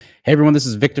Hey everyone, this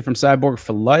is Victor from Cyborg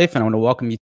for Life, and I want to welcome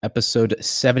you to episode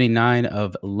 79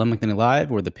 of Lengthening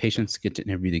Live, where the patients get to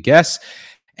interview the guests.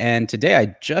 And today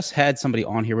I just had somebody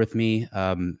on here with me.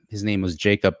 His name was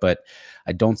Jacob, but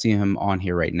I don't see him on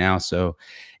here right now. So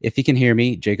if you can hear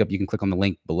me, Jacob, you can click on the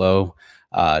link below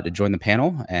to join the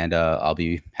panel, and I'll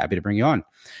be happy to bring you on.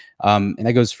 And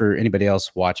that goes for anybody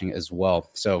else watching as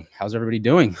well. So how's everybody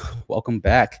doing? Welcome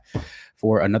back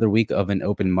for another week of an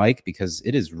open mic, because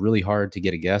it is really hard to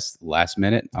get a guest last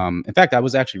minute. In fact, I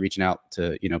was actually reaching out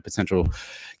to, potential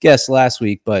guests last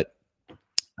week, but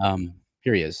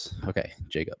here he is. Okay,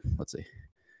 Jacob, let's see.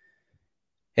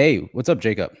 Hey, what's up,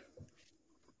 Jacob?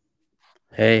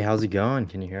 Hey, how's it going?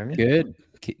 Can you hear me? Good.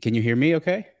 Can you hear me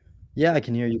okay? Yeah, I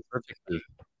can hear you perfectly.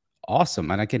 Awesome,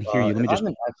 and I can hear you. Let me If just... I'm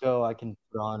an echo, I can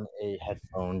put on a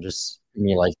headphone. Just give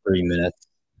me like 3 minutes.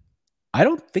 I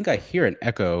don't think I hear an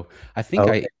echo. I think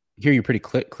Okay. I hear you pretty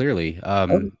clearly.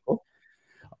 Oh, cool.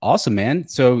 Awesome, man.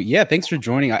 So yeah, thanks for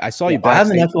joining. I saw you I have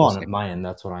backstage. an echo on my end.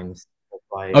 That's what I'm.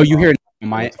 Oh, you hear it from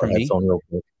me? Headphone real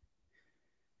quick.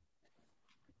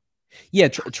 Yeah,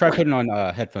 try putting on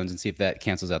headphones and see if that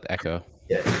cancels out the echo.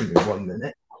 Yeah, give me 1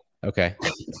 minute. Okay.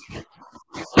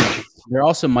 There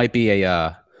also might be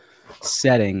a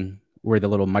setting where the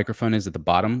little microphone is at the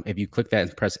bottom. If you click that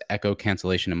and press echo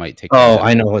cancellation, it might take care of that.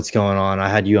 I know what's going on. I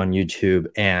had you on YouTube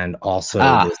and also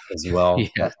this as well. Yeah.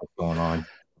 That's what's going on.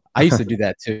 I used to do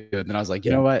that too. And then I was like, you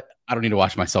know what? I don't need to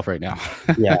watch myself right now.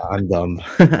 Yeah, I'm dumb.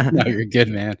 No, you're good,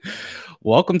 man.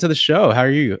 Welcome to the show. How are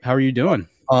you? How are you doing?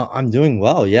 I'm doing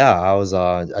well. Yeah, I was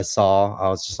just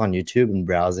on YouTube and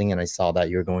browsing, and I saw that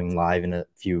you're going live in a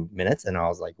few minutes, and I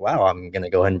was like, wow, I'm gonna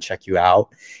go ahead and check you out.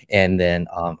 And then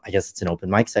I guess it's an open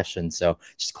mic session, so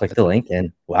just click the link,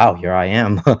 and wow, here I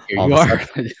am. Here you are.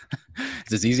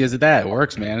 It's as easy as that. It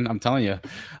works, man. I'm telling you.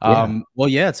 Well,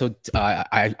 yeah. So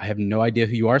I have no idea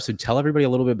who you are. So tell everybody a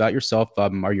little bit about yourself.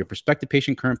 Are you a prospective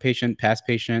patient, current patient, past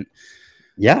patient?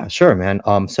 Yeah, sure, man.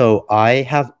 So I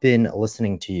have been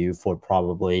listening to you for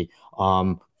probably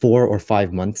 4 or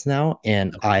 5 months now,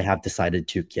 and I have decided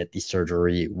to get the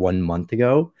surgery 1 month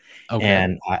ago.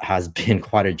 And it has been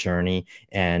quite a journey.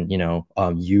 And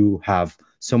you have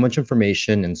so much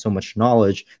information and so much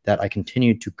knowledge that I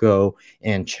continue to go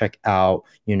and check out,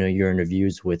 your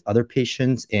interviews with other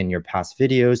patients and your past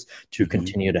videos to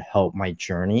continue to help my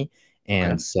journey.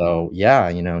 And so,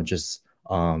 yeah, just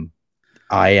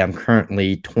I am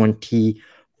currently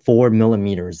 24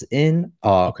 millimeters in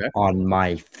on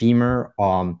my femur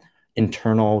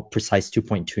internal precise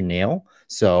 2.2 nail.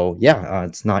 So yeah,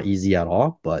 it's not easy at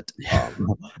all, but yeah.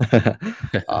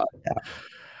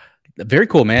 Very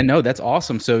cool, man. No, that's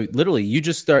awesome. So literally you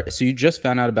just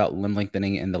found out about limb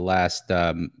lengthening in the last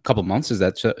couple months. Is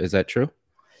that true?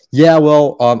 Yeah,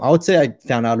 well, I would say I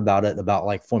found out about it about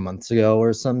like 4 months ago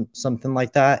or something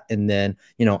like that. And then,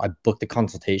 I booked a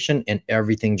consultation and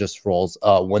everything just rolls.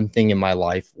 One thing in my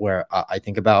life where I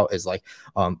think about is like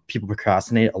people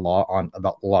procrastinate a lot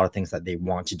about a lot of things that they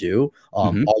want to do.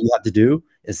 All you have to do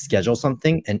is schedule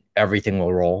something and everything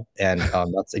will roll. And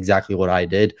that's exactly what I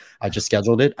did. I just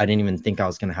scheduled it. I didn't even think I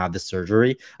was going to have this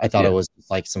surgery. I thought it was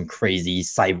like some crazy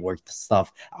cyborg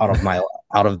stuff out of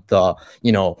the,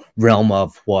 realm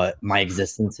of what my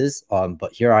existence is.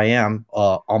 But here I am,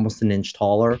 almost an inch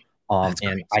taller.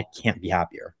 And I can't be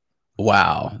happier.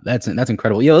 Wow. That's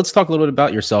incredible. Yeah. Let's talk a little bit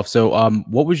about yourself. So,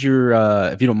 what was your,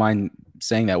 if you don't mind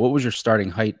saying that, what was your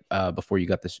starting height before you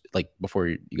got this, before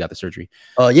you got the surgery?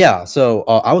 Yeah, so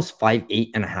I was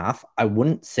 5'8.5". I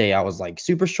wouldn't say I was like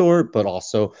super short, but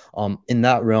also in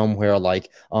that realm where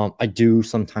like I do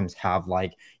sometimes have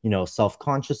like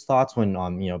self-conscious thoughts when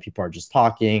people are just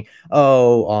talking.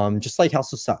 Just like how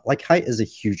society, like height is a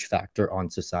huge factor on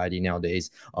society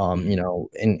nowadays.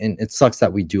 And it sucks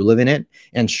that we do live in it.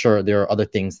 And sure, there are other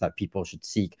things that people should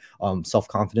seek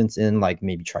self-confidence in, like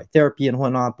maybe try therapy and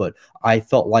whatnot. But I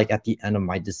felt like at the end of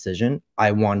my decision,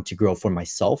 I wanted to grow for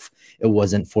myself. It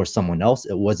wasn't for someone else.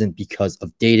 It wasn't because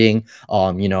of dating.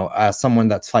 As someone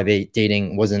that's 5'8",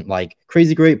 dating wasn't like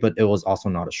crazy great, but it was also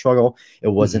not a struggle. It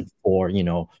wasn't for,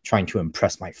 trying to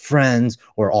impress my friends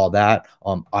or all that.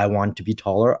 I wanted to be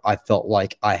taller. I felt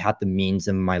like I had the means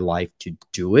in my life to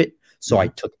do it. So I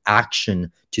took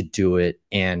action to do it.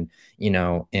 And,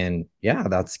 yeah,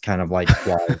 that's kind of like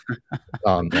why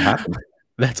it happened.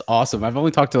 That's awesome. I've only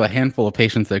talked to a handful of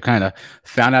patients that kind of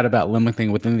found out about limb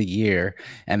lengthening within the year,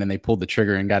 and then they pulled the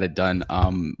trigger and got it done.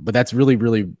 But that's really,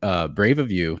 really brave of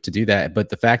you to do that. But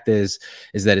the fact is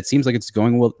that it seems like it's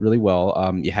going really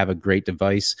well. You have a great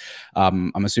device.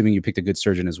 I'm assuming you picked a good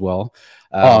surgeon as well.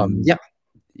 Yeah.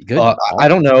 Good. I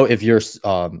don't know if you're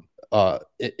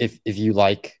if you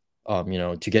like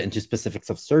to get into specifics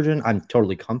of surgeon, I'm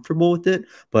totally comfortable with it.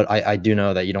 But I do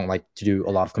know that you don't like to do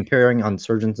a lot of comparing on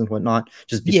surgeons and whatnot,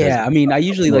 just because Yeah, I mean, I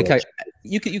usually more like like,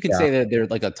 you could yeah. say that they're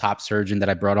like a top surgeon that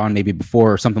I brought on maybe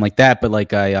before or something like that, but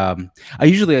like I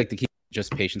usually like to keep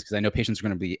just patients because I know patients are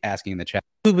going to be asking in the chat,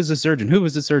 who was the surgeon? Who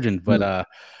was the surgeon? But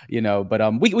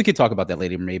Mm. we could talk about that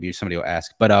later. Maybe somebody will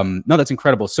ask. But no, that's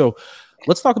incredible. So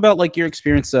let's talk about like your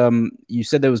experience. You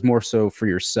said that was more so for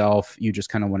yourself. You just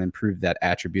kind of want to improve that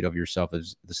attribute of yourself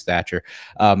as the stature.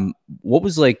 What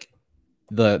was like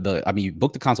the I mean, you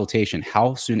booked the consultation.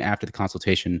 How soon after the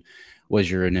consultation was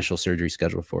your initial surgery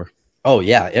scheduled for? Oh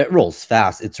yeah, it rolls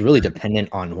fast. It's really dependent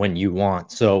on when you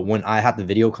want. So when I had the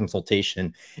video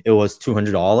consultation, it was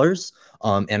 $200.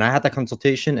 And I had that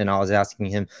consultation, and I was asking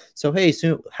him, so hey,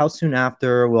 how soon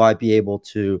after will I be able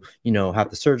to, have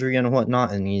the surgery and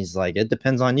whatnot? And he's like, it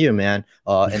depends on you, man.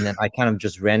 And then I kind of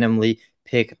just randomly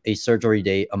pick a surgery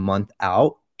date a month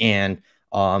out, and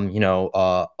a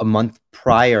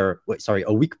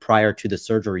week prior to the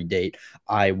surgery date,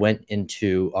 I went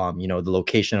into the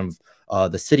location of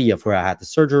the city of where I had the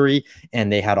surgery,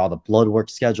 and they had all the blood work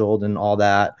scheduled and all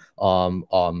that.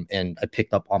 And I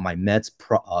picked up all my meds,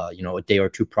 a day or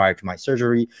two prior to my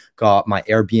surgery, got my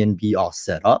Airbnb all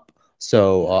set up.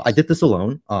 So I did this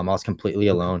alone. I was completely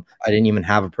alone. I didn't even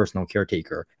have a personal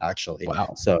caretaker, actually.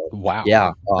 Wow. So Wow.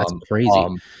 yeah. That's crazy.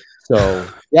 So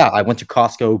yeah, I went to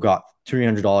Costco, got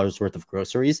 $300 worth of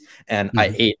groceries, and I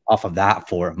Mhm. ate off of that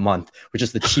for a month, which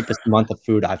is the cheapest month of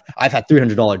food I've had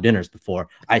 $300 dinners before.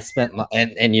 I spent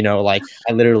and like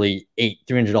I literally ate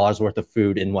 $300 worth of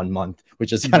food in 1 month,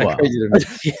 which is kind of Wow. crazy to me.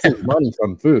 Save money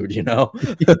from food.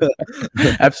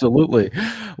 Absolutely.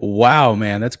 Wow,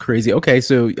 man, that's crazy. Okay,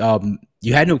 so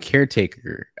you had no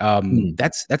caretaker. Mm.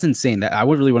 That's insane. That I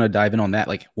would really want to dive in on that.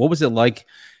 Like, what was it like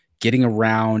getting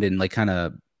around and like kind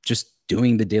of just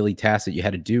doing the daily tasks that you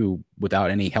had to do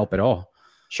without any help at all?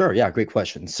 Sure. Yeah. Great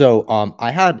question. So,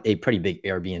 I had a pretty big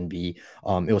Airbnb.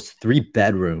 It was 3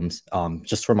 bedrooms,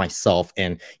 just for myself,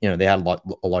 and they had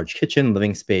a large kitchen,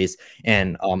 living space,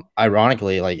 and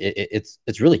ironically, like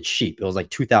it's really cheap. It was like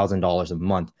 $2,000 a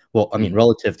month. Well, I mean, Mm,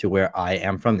 relative to where I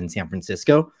am from in San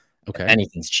Francisco, okay.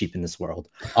 anything's cheap in this world.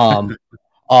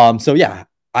 Um, so yeah,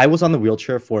 I was on the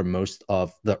wheelchair for most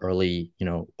of the early,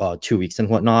 2 weeks and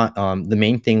whatnot. The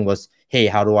main thing was, hey,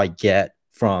 how do I get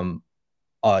from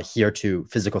here to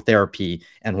physical therapy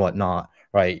and whatnot,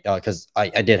 right? Because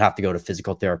I did have to go to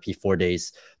physical therapy 4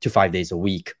 days to 5 days a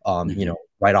week, Mhm.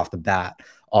 right off the bat.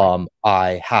 Right.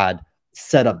 I had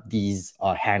set up these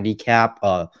handicap,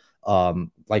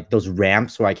 like those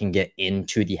ramps where I can get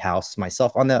into the house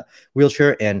myself on the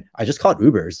wheelchair, and I just called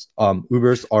Ubers.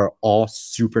 Ubers are all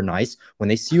super nice. When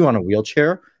they see you on a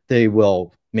wheelchair, they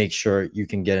will make sure you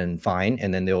can get in fine,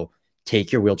 and then they'll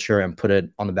take your wheelchair and put it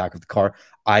on the back of the car.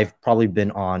 I've probably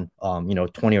been on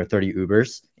 20 or 30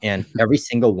 Ubers, and every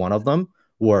single one of them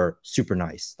were super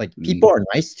nice. Like, people Mm, are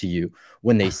nice to you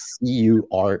when they see you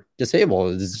are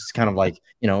disabled. It's just kind of like,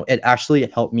 it actually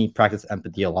helped me practice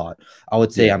empathy a lot. I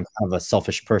would say yeah. I'm kind of a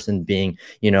selfish person, being,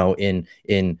 in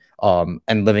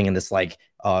and living in this like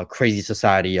crazy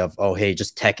society of, oh hey,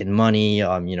 just tech and money.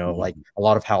 Like Mhm. a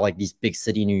lot of how like these big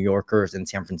city New Yorkers and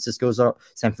San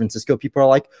Francisco people are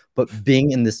like, but being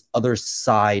in this other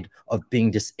side of being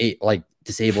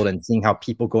disabled and seeing how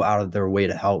people go out of their way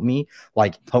to help me,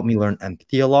 like, help me learn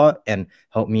empathy a lot, and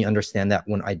help me understand that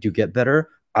when I do get better,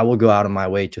 I will go out of my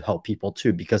way to help people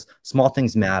too, because small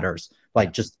things matters. Yeah.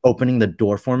 Like, just opening the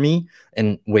door for me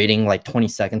and waiting like 20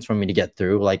 seconds for me to get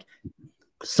through, like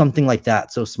something like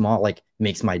that, so small, like,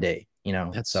 makes my day.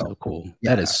 That's So so cool.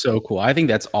 That is yeah. so cool. I think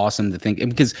that's awesome to think, and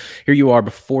because here you are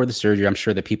before the surgery. I'm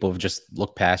sure that people have just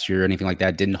looked past you or anything like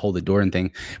that, didn't hold the door and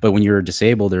thing. But when you're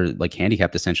disabled or like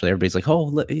handicapped, essentially, everybody's like,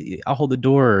 "Oh, I'll hold the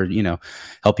door," or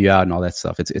help you out and all that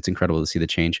stuff. It's incredible to see the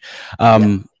change.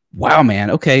 Yeah. Wow, man.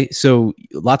 Okay, so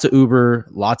lots of Uber,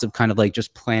 lots of kind of like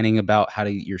just planning about how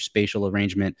to your spatial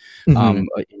arrangement, Mhm.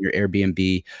 in your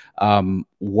Airbnb.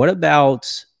 What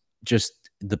about just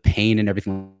the pain and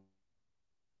everything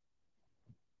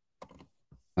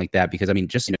like that? Because I mean,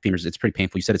 just femurs, it's pretty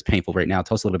painful. You said it's painful right now.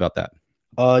 Tell us a little bit about that.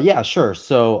 Yeah, sure.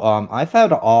 So, I've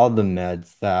had all the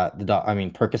meds that I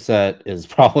mean, Percocet is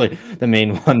probably the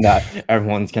main one that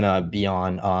everyone's gonna be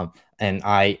on. And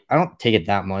I don't take it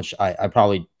that much. I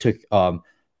probably took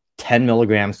 10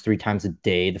 milligrams 3 times a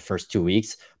day the first 2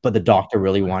 weeks, but the doctor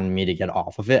really wanted me to get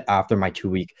off of it after my 2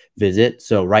 week visit.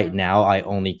 So right now I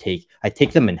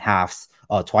take them in halves,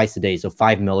 twice a day. So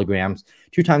 5 milligrams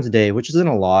 2 times a day, which isn't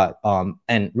a lot.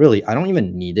 And really, I don't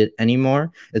even need it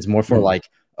anymore. It's more for Mm, like,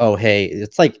 oh hey,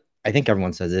 it's like I think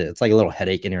everyone says it. It's like a little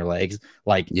headache in your legs.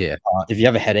 Like Yeah. if you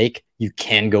have a headache, you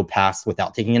can go past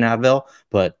without taking an Advil,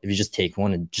 but if you just take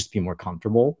one and just be more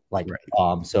comfortable, like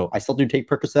Right. so I still do take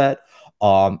Percocet,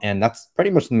 and that's pretty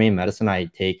much the main medicine I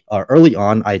take. Early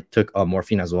on, I took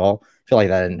morphine as well. I feel like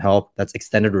that didn't help. That's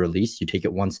extended release. You take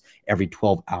it once every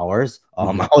 12 hours.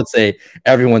 Mhm. I would say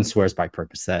everyone swears by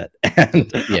Percocet,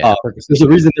 and Yeah, Percocet's there's a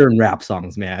great. reason they're in rap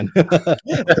songs, man.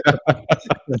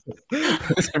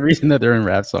 There's a reason that they're in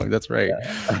rap songs. That's right.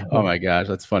 Oh my gosh,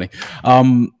 that's funny.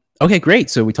 Um, okay, great.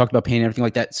 So we talked about pain and everything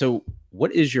like that. So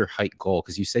what is your height goal?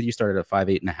 Because you said you started at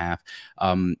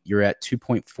 5'8.5". You're at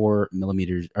 2.4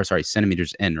 millimeters, or sorry,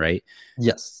 centimeters in, right?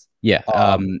 Yes. Yeah.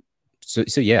 Um, So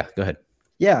yeah, go ahead.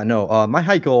 Yeah, no, my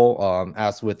height goal,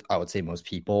 as with I would say most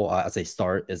people, as a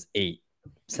start is 8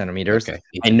 centimeters. Okay,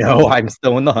 8 I know centimeters. I'm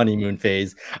still in the honeymoon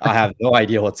phase. I have no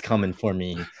idea what's coming for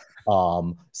me.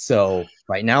 So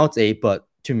right now it's 8, but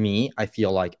to me, I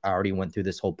feel like I already went through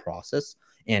this whole process.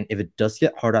 And if it does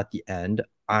get hard at the end,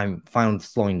 I'm fine with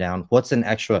slowing down. What's an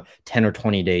extra 10 or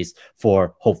 20 days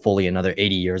for hopefully another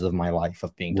 80 years of my life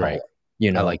of being taller, Right. you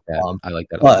I know? like that. I like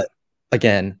that a lot. But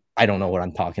again, I don't know what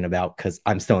I'm talking about because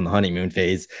I'm still in the honeymoon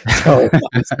phase. So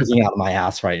I'm speaking out of my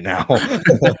ass right now.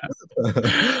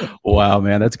 Wow,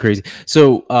 man, that's crazy.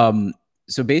 So,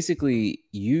 so basically,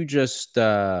 you just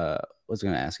was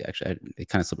going to ask actually. It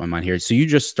kind of slipped my mind here. So you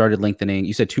just started lengthening.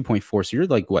 You said 2.4. So you're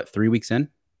like what, 3 weeks in?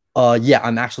 Yeah,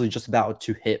 I'm actually just about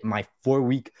to hit my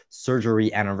 4-week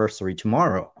surgery anniversary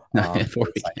tomorrow. 4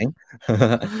 weeks. Exciting.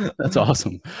 That's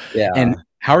awesome. Yeah. And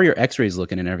how are your X-rays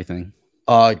looking and everything?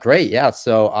 Great. Yeah.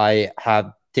 So I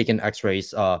have taken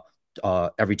X-rays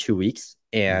every 2 weeks,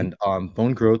 Mhm. and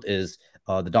bone growth is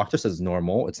the doctor says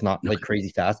normal. It's not like Okay. crazy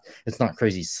fast. It's not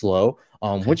crazy slow.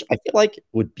 Okay. Which I feel like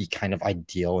would be kind of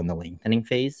ideal in the lengthening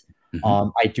phase.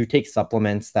 Mhm. I do take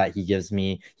supplements that he gives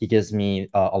me. He gives me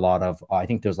a lot of. I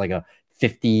think there's like a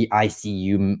 50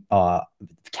 ICU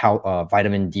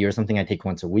vitamin D or something I take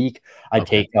once a week. I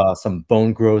Okay. take some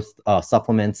bone growth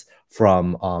supplements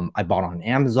from I bought on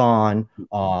Amazon.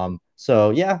 So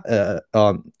yeah,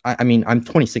 I mean I'm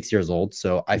 26 years old,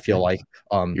 so I feel Okay. like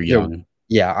You're there, young.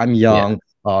 yeah, I'm Yeah.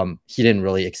 young. He didn't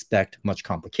really expect much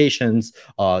complications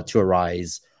to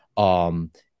arise.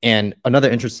 Um, and another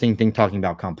interesting thing talking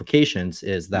about complications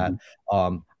is that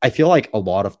Mhm. I feel like a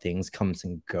lot of things comes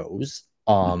and goes.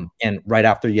 Mhm. And right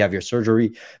after you have your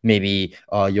surgery, maybe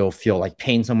you'll feel like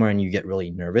pain somewhere and you get really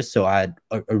nervous. So I had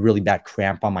a really bad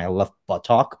cramp on my left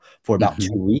buttock for about Mhm.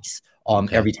 2 weeks.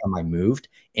 Okay. Every time I moved,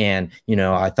 and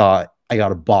I thought I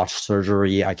got a botched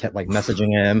surgery. I kept like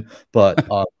messaging him, but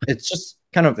it's just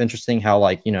kind of interesting how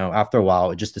like after a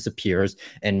while it just disappears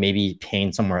and maybe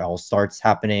pain somewhere else starts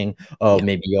happening. Oh, Yeah.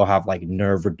 maybe you'll have like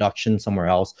nerve reduction somewhere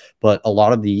else, but a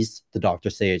lot of these the doctor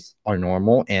says are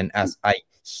normal, and as I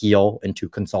heal into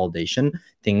consolidation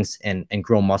things and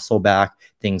grow muscle back,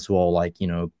 things will like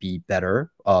be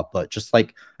better. But just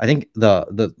like I think the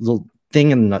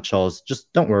thing in a nutshell is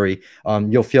just don't worry.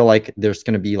 You'll feel like there's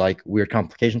going to be like weird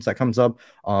complications that comes up.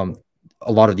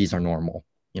 A lot of these are normal,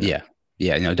 you know. Yeah.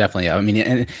 Yeah, no, definitely. I mean,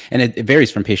 and it varies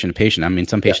from patient to patient. I mean,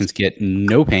 some Yes. patients get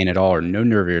no pain at all or no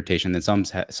nerve irritation, then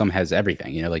some has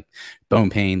everything, like bone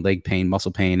pain, leg pain,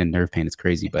 muscle pain, and nerve pain. It's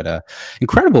crazy, but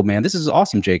incredible, man. This is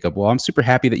awesome, Jacob. Well, I'm super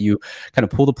happy that you kind of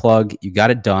pulled the plug. You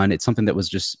got it done. It's something that was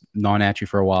just gnawing at you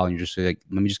for a while, and you're just like,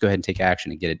 let me just go ahead and take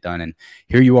action and get it done. And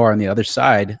here you are on the other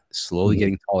side, slowly Mhm.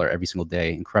 getting taller every single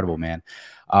day. Incredible, man.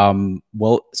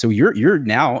 Well, so you're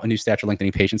now a new stature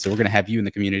lengthening patient, so we're gonna have you in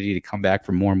the community to come back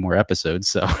for more and more episodes.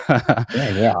 So, Yeah,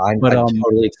 yeah, I'm but I'm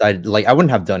totally excited. Like, I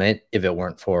wouldn't have done it if it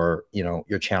weren't for,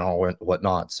 your channel or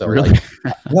whatnot. So, really,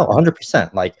 like, no,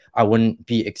 100%. Like, I wouldn't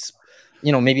be,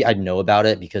 maybe I'd know about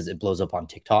it because it blows up on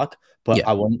TikTok, but yeah,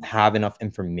 I wouldn't have enough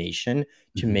information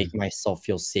to mhm. make myself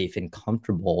feel safe and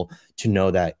comfortable to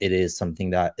know that it is something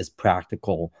that is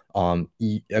practical. I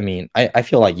mean, I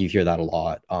feel like you hear that a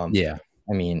lot. Yeah.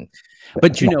 I mean,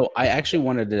 But come on. I actually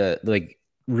wanted to like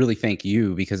really thank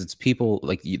you because it's people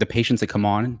like the patients that come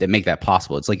on that make that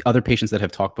possible. It's like other patients that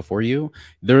have talked before you.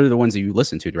 They're the ones that you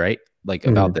listen to, right? Like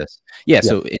about Mhm. this. Yeah. Yeah.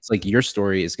 So it's like your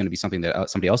story is going to be something that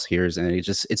somebody else hears and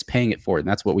it's paying it forward. And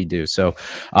that's what we do. So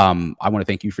I want to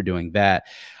thank you for doing that.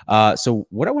 So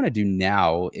what I want to do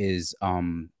now is I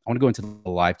want to go into the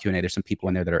live Q&A. There's some people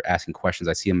in there that are asking questions.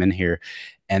 I see them in here.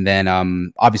 And then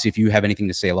obviously if you have anything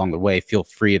to say along the way, feel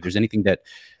free. If there's anything that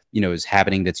is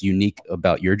happening that's unique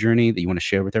about your journey that you want to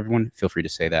share with everyone, feel free to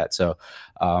say that. So,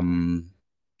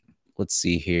 let's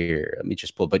see here. Let me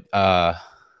just pull, but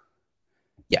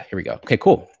yeah, here we go. Okay,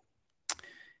 cool.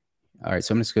 All right,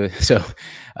 so I'm just going to, so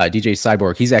DJ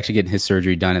Cyborg, he's actually getting his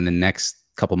surgery done in the next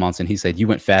couple months, and he said you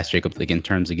went fast, Jacob, like in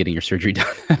terms of getting your surgery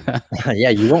done. Yeah,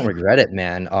 you won't regret it,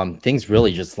 man. Things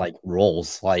really just like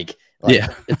rolls, like Yeah.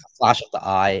 it's a flash of the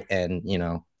eye, and you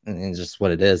know, and it's just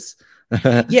what it is.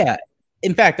 Yeah.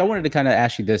 In fact, I wanted to kind of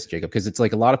ask you this, Jacob, because it's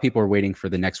like a lot of people are waiting for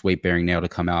the next weight bearing nail to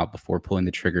come out before pulling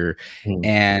the trigger. Mhm.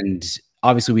 And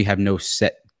obviously, we have no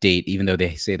set date, even though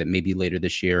they say that maybe later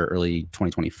this year, early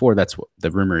 2024. That's what the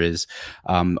rumor is.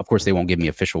 Of course, they won't give me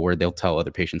official word. They'll tell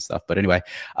other patients stuff. But anyway,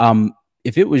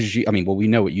 if it was you, I mean, well, we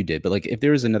know what you did, but like if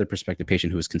there was another prospective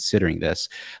patient who was considering this,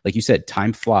 like you said,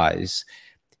 time flies.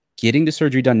 Getting the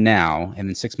surgery done now, and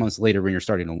then 6 months later, when you're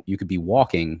starting, you could be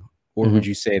walking, or would Mhm.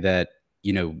 you say that,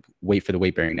 wait for the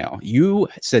weight bearing now? You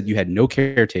said you had no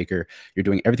caretaker. You're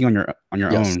doing everything on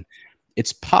your Yes. own.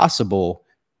 It's possible.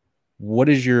 What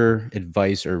is your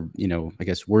advice, or I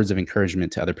guess words of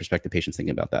encouragement to other prospective patients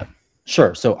thinking about that?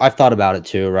 Sure. So I've thought about it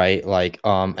too, right? Like,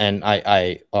 and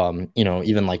you know,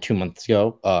 even like 2 months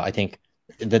ago, I think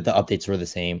that the updates were the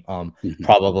same. Hmm.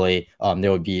 Probably,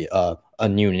 there would be a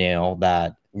new nail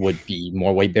that would be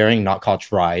more weight bearing, not called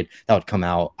Tried, that would come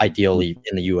out ideally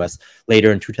in the US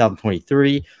later in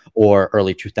 2023 or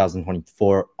early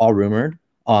 2024, all rumored.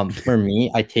 For me,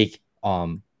 I take,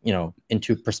 you know,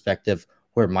 into perspective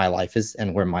where my life is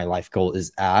and where my life goal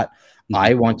is at. Hmm.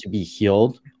 I want to be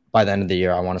healed by the end of the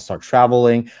year. I want to start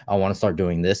traveling. I want to start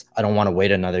doing this. I don't want to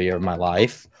wait another year of my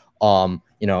life.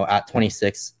 You know, at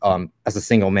 26, as a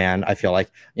single man, I feel like,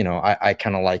 you know, I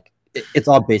kind of like it's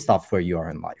all based off where you are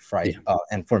in life, right? Yeah.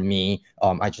 And for me,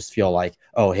 I just feel like,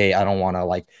 oh, hey, I don't want to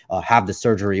like have the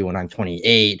surgery when I'm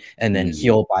 28 and then Hmm.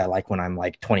 heal by like when I'm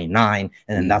like 29,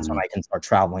 and then that's when Hmm. I can start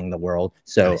traveling the world. I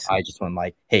So see. I just went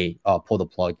like, hey, pull the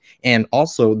plug. And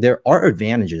also, there are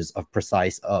advantages of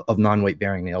precise of non-weight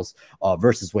bearing nails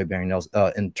versus weight bearing nails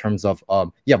in terms of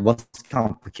yeah, less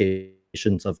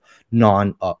complications of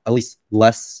non at least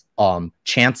less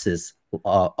chances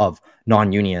of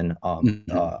non-union. Hmm.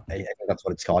 I think that's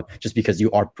what it's called, just because you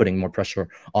are putting more pressure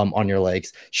on your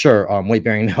legs. Sure, weight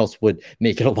bearing nails would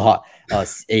make it a lot a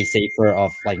safer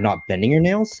of like not bending your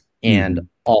nails, and Hmm.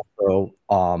 also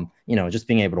you know, just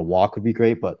being able to walk would be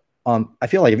great. But I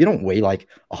feel like if you don't weigh like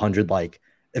 100, like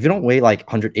if you don't weigh like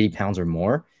 180 pounds or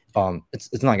more,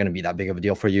 it's not going to be that big of a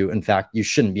deal for you. In fact, you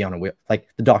shouldn't be on a wheel. Like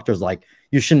the doctor's like,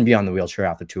 you shouldn't be on the wheelchair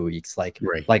after 2 weeks. Right.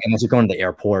 Like unless you're going to the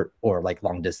airport or like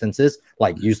long distances,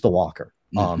 like use the walker.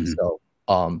 Hmm.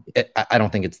 I don't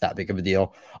think it's that big of a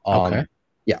deal. Okay.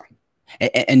 Yeah.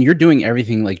 And you're doing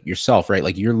everything like yourself, right?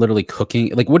 Like you're literally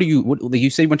cooking. Like, like you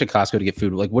say you went to Costco to get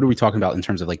food. Like, what are we talking about in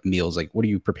terms of like meals? Like, what are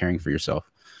you preparing for yourself?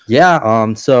 Yeah,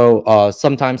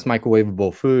 sometimes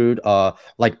microwavable food,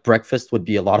 like breakfast would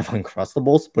be a lot of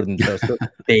Uncrustables put in the toaster,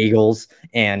 bagels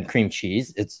and cream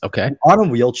cheese. It's Okay. on a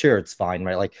wheelchair, it's fine,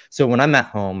 right? Like, so when I'm at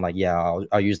home, like, yeah,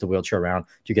 I'll use the wheelchair around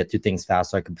to get to things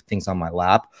fast so I can put things on my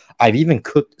lap. I've even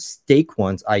cooked steak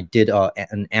once. I did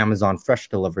an Amazon fresh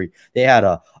delivery. They had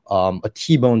a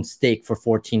T-bone steak for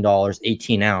 $14,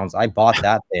 18 ounce. I bought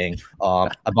that thing. I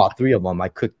bought three of them. I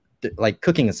cooked, like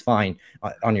cooking is fine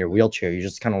on your wheelchair. You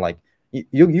just kind of like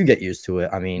you get used to it.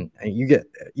 I mean, you get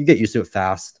used to it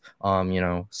fast. You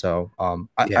know, so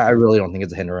I Yeah. really don't think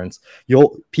it's a hindrance.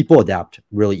 People adapt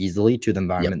really easily to the Yep.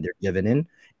 environment they're given in,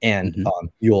 and Hmm.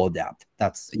 you'll adapt.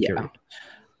 That's Yeah. period.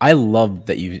 I love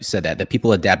that you said that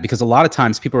people adapt, because a lot of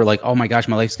times people are like, oh my gosh,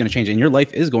 my life's going to change. And your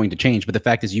life is going to change. But the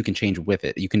fact is you can change with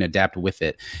it. You can adapt with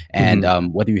it. And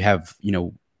Mhm. whether you have,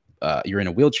 you're in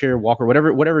a wheelchair, walker,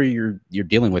 whatever you're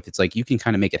dealing with, it's like you can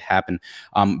kind of make it happen.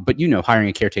 But hiring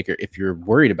a caretaker, if you're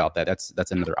worried about that,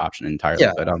 that's another option entirely.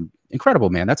 Yeah. But incredible,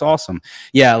 man. That's awesome.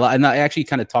 Yeah. And I actually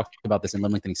kind of talked about this in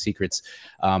Lengthening Secrets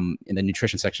in the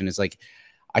nutrition section. Is like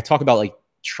I talk about like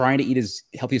trying to eat as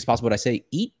healthy as possible, but I say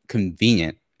eat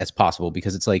convenient as possible,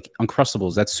 because it's like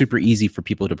Uncrustables. That's super easy for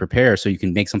people to prepare. So you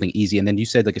can make something easy. And then you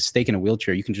said like a steak in a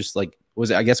wheelchair, you can just like,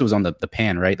 I guess it was on the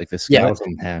pan, right? Like the Yeah, it skillet. was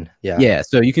in pan. Yeah. Yeah.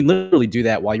 So you can literally do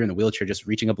that while you're in the wheelchair, just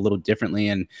reaching up a little differently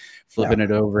and Yeah. flipping it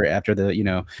over after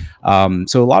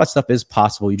so a lot of stuff is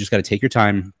possible. You just got to take your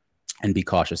time and be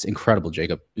cautious. Incredible,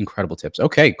 Jacob. Incredible tips.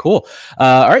 Okay, cool.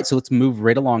 All right. So let's move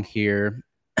right along here.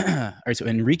 All right. So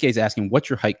Enrique is asking, what's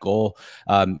your height goal?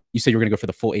 You said you were going to go for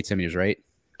the full 8 centimeters, right?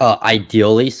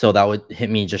 Ideally, so that would hit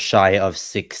me just shy of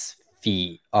 6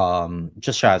 feet.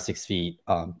 Just shy of 6 feet.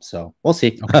 So we'll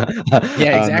see. Okay. I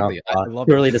Yeah, don't know. exactly. I love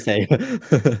Too it. early to say.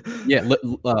 Yeah,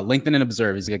 lengthen and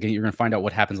observe is like you're gonna find out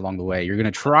what happens along the way. You're gonna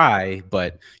try,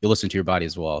 but you'll listen to your body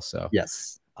as well. So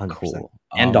Yes, 100%. cool.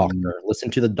 And doctor.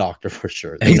 Listen to the doctor for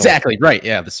sure. They know. Exactly right.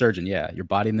 Yeah, the surgeon. Yeah, your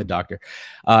body and the doctor.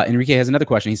 Enrique has another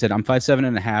question. He said, "I'm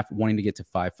 5'7.5", wanting to get to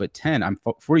 5'10". I'm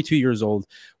 42 years old.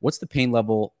 What's the pain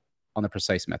level on the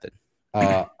precise method?"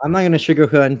 I'm not gonna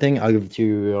sugarcoat anything. I'll give it to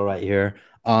you right here.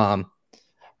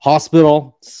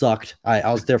 Hospital sucked.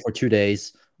 I was there for 2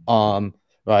 days.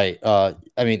 Right. I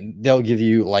mean, they'll give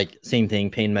you like same thing,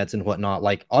 pain meds and whatnot.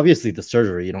 Like obviously the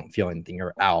surgery, you don't feel anything,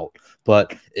 you're out.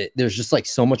 But there's just like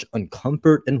so much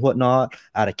uncomfort and whatnot.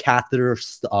 I had a catheter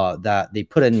that they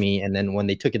put in me, and then when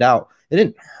they took it out, it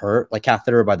didn't hurt. Like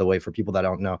catheter, by the way, for people that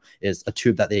don't know, is a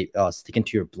tube that they stick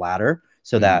into your bladder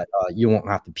so that you won't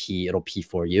have to pee. It'll pee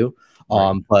for you.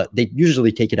 Right. But they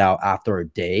usually take it out after a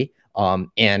day.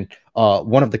 And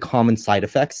one of the common side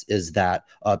effects is that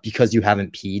because you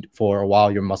haven't peed for a while,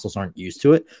 your muscles aren't used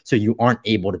to it. So you aren't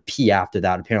able to pee after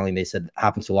that. Apparently, they said it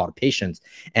happens to a lot of patients.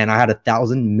 And I had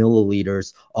 1,000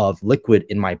 milliliters of liquid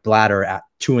in my bladder at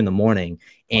 2 in the morning,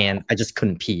 and I just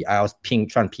couldn't pee. I was trying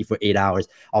to pee for 8 hours.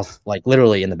 I was like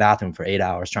literally in the bathroom for 8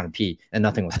 hours trying to pee, and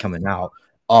nothing was coming out.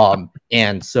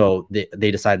 And so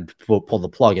they decided to pull the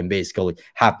plug and basically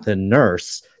have the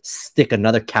nurse stick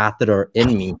another catheter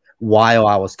in me while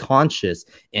I was conscious.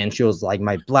 And she was like,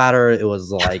 my bladder, it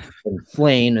was like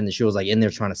inflamed, and she was like in there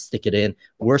trying to stick it in.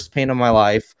 Worst pain of my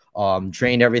life.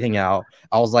 Drained everything out.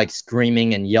 I was like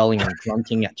screaming and yelling and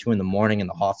grunting at 2 in the morning in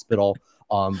the hospital.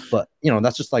 But you know,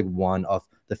 that's just like one of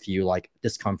the few like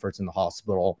discomforts in the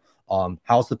hospital.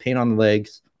 How's the pain on the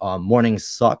legs? Mornings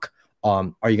suck.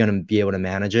 Are you going to be able to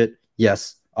manage it?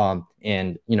 Yes.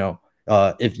 And you know,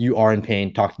 if you are in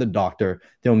pain, talk to the doctor.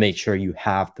 They'll make sure you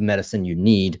have the medicine you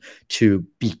need to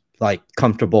be like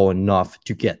comfortable enough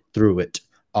to get through it.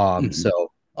 So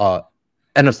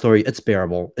end of story. It's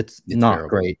bearable. It's not bearable.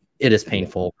 great. It is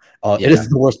painful. It is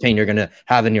the worst pain you're going to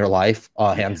have in your life,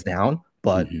 hands down.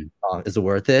 But is it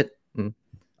worth it?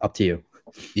 Up to you.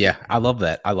 Yeah, I love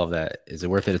that. I love that. Is it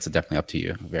worth it? It's definitely up to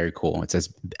you. Very cool. It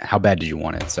says, how bad did you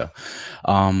want it? So,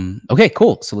 okay,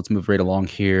 cool. So let's move right along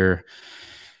here.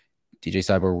 DJ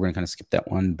Cyber, we're going to kind of skip that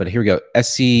one, but here we go.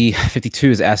 SC52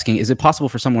 is asking, is it possible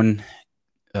for someone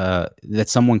that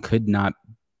someone could not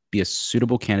be a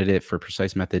suitable candidate for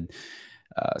precise method,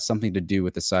 something to do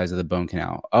with the size of the bone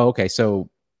canal? Oh, okay. So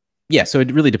yeah, so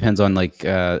it really depends on like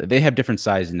they have different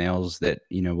size nails that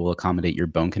will accommodate your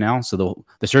bone canal. So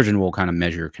the surgeon will kind of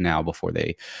measure your canal before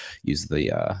they use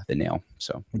the nail.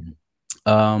 So,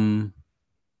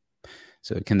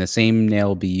 so can the same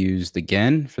nail be used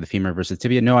again for the femur versus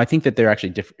tibia? No, I think that they're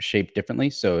actually shaped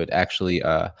differently. So it actually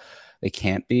they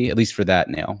can't be, at least for that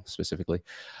nail specifically.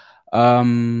 I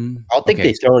would think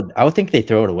they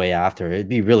throw it away after. It'd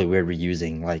be really weird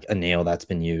reusing like a nail that's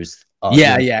been used.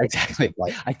 Yeah, exactly.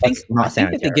 Like, I think not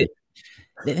sanitary.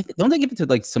 Don't they give it to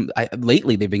like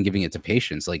lately they've been giving it to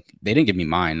patients. Like they didn't give me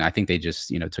mine. I think they just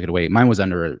took it away. Mine was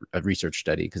under a research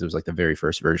study because it was like the very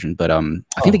first version. But I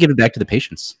think they give it back to the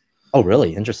patients. Oh,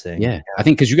 really? Interesting. Yeah. I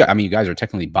think because you guys are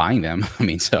technically buying them. I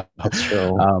mean, so that's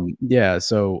true. Yeah.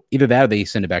 So either that or they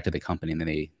send it back to the company and then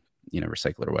they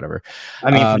recycle it or whatever.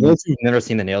 I mean, for those who've never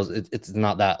seen the nails, it's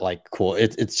not that like cool.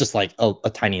 It's just like a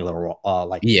tiny little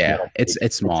like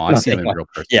it's small. I've seen them in real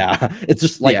person. Yeah, it's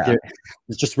just like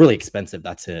it's just really expensive.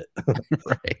 That's it.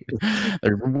 Right.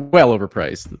 They're well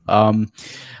overpriced.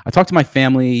 I talked to my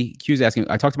family. Q's asking.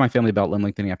 I talked to my family about limb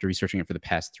lengthening after researching it for the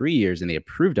past 3 years, and they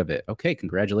approved of it. Okay,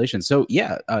 congratulations. So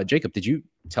yeah, Jacob, did you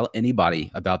tell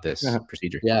anybody about this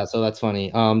procedure? Yeah, so that's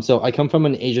funny. So I come from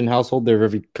an Asian household. They're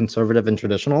very conservative and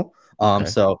traditional.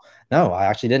 So no, I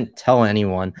actually didn't tell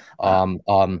anyone.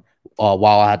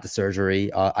 While I had the surgery,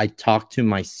 I talked to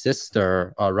my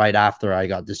sister right after I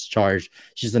got discharged.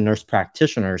 She's a nurse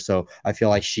practitioner, so I feel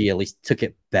like she at least took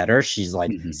it better. She's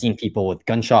like seen people with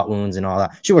gunshot wounds and all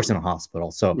that. She works in a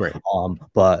hospital, so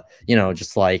but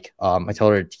just like I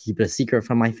told her to keep it a secret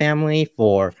from my family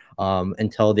for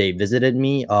until they visited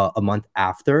me a month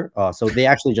after. So they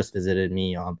actually just visited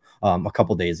me a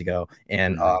couple days ago,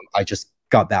 and I just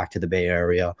got back to the Bay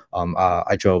Area.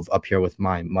 I drove up here with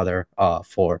my mother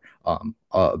for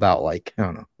about like I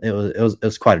don't know. It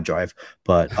was quite a drive,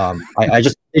 but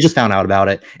they just found out about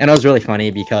it, and it was really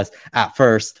funny because at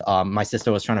first my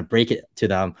sister was trying to break it to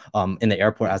them in the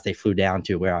airport as they flew down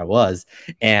to where I was,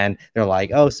 and they're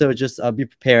like, "Oh, so just be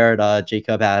prepared.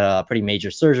 Jacob had a pretty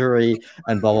major surgery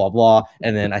and blah blah blah."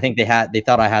 And then I think they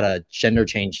thought I had a gender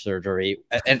change surgery,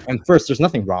 and first there's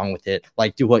nothing wrong with it.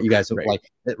 Like do what you guys would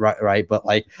like, right? But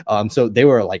like so they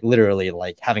were like literally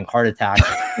like having heart attacks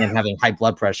and having high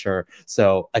blood pressure.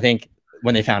 So I think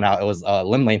when they found out it was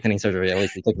limb lengthening surgery, at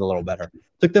least they took it a little better.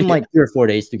 Took them like 3 or 4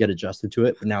 days to get adjusted to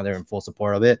it, but now they're in full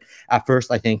support of it. At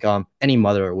first, I think any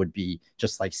mother would be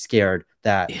just like scared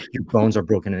that your bones are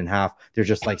broken in half. They're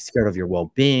just like scared of your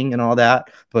well-being and all that.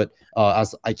 But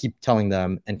as I keep telling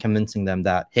them and convincing them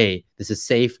that, hey, this is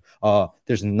safe.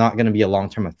 There's not going to be a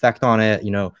long-term effect on it.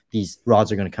 You know, these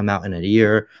rods are going to come out in a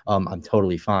year. I'm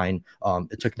totally fine.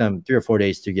 It took them 3 or 4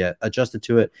 days to get adjusted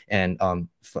to it, and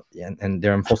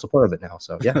they're in full support of it now.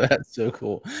 So yeah. That's so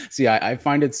cool. See, I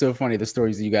find it so funny, the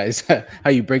stories you guys, how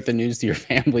you break the news to your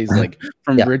families, like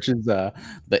from Yeah. Rich's, the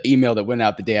email that went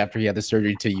out the day after he had the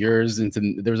surgery to yours. And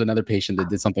there was another patient that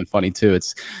did something funny too.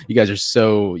 You guys are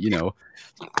so,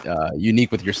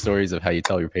 unique with your stories of how you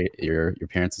tell your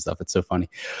parents and stuff. It's so funny.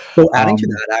 So adding to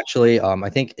that, actually, I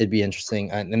think it'd be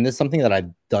interesting, and this is something that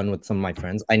I've done with some of my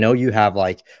friends. I know you have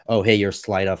like, oh, hey, your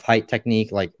sleight of height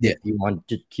technique. Like, Yeah. if you want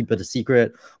to keep it a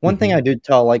secret, one thing I do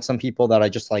tell like some people that I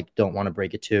just like don't want to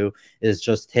break it to is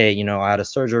just, hey, I had a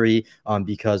surgery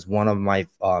because one of my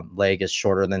leg is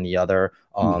shorter than the other,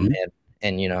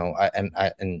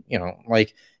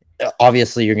 like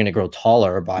obviously you're gonna grow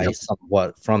taller by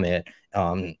somewhat from it.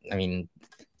 I mean,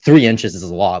 3 inches is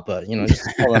a lot, but just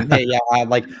tell them, hey, yeah, I have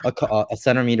like a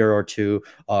centimeter or two.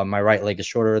 My right leg is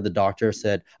shorter. The doctor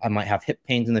said I might have hip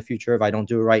pains in the future if I don't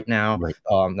do it right now. Right.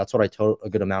 That's what I told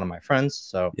a good amount of my friends.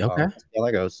 So Okay. see how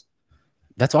that goes.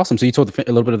 That's awesome. So you told a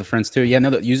little bit of the friends too. Yeah,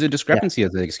 no, use a discrepancy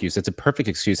as an excuse. It's a perfect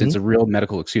excuse. It's a real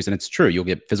medical excuse, and it's true. You'll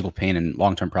get physical pain and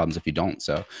long-term problems if you don't.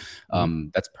 So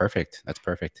that's perfect. That's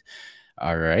perfect.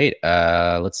 All right.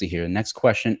 Let's see here. The next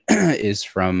question is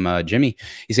from Jimmy.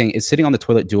 He's saying, is sitting on the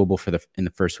toilet doable in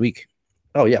the first week?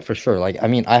 Oh yeah, for sure. Like, I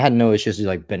mean, I had no issues with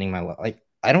like bending my leg. Like,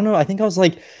 I don't know. I think I was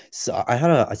like, so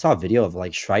I saw a video of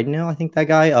like Schreidenau. I think that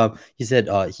guy. He said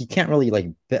he can't really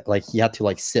like he had to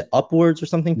like sit upwards or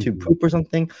something to poop or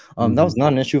something. That was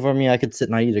not an issue for me. I could sit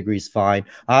 90 degrees fine.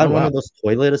 I had one of those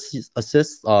toilet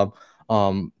assists.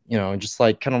 Just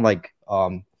like kind of like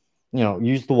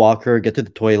use the walker, get to the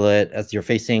toilet as you're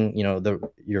facing,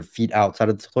 your feet outside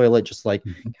of the toilet, just like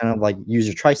kind of like use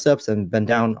your triceps and bend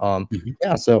down.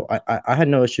 Yeah, so I had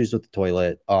no issues with the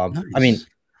toilet. Nice. I mean,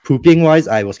 pooping wise,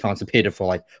 I was constipated for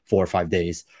like 4 or 5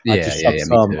 days. I had to shove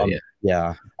some,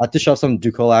 I had to shove some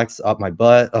Ducolax up my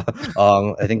butt.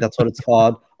 I think that's what it's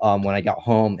called. When I got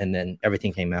home, and then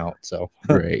everything came out. So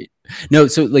great. No,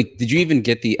 so like, did you even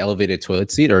get the elevated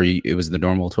toilet seat, or it was the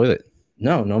normal toilet?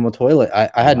 No, normal toilet. I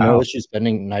had no issues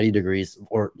bending 90 degrees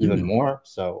or even more.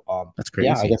 So that's crazy.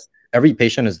 Yeah, I guess every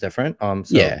patient is different.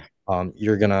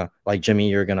 You're gonna, like Jimmy,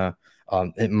 you're gonna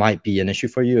it might be an issue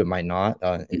for you, it might not.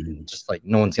 Just like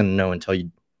no one's gonna know until you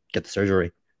get the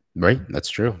surgery. Right. That's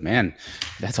true, man.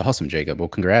 That's awesome, Jacob. Well,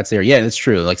 congrats there. Yeah, that's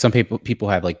true. Like some people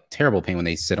have like terrible pain when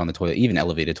they sit on the toilet, even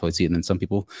elevated toilet seat. And then some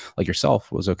people like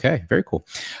yourself was okay. Very cool.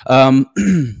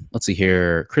 Let's see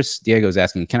here. Chris Diego is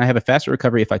asking, can I have a faster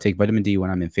recovery if I take vitamin D when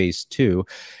I'm in phase 2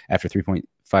 after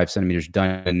 3.5 centimeters done?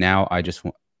 And now I just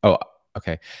want,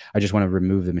 I just want to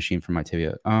remove the machine from my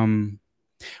tibia.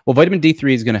 Well, vitamin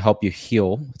D3 is going to help you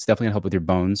heal. It's definitely going to help with your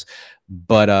bones,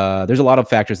 but there's a lot of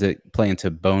factors that play into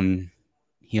bone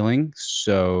healing,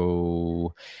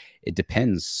 so it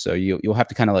depends. So you'll have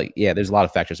to kind of like, there's a lot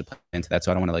of factors that play into that,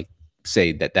 so I don't want to like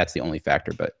say that that's the only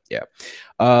factor, but yeah.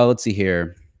 Let's see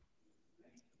here.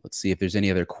 Let's see if there's any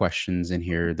other questions in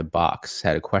here. The box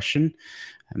had a question.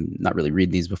 I'm not really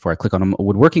reading these before I click on them.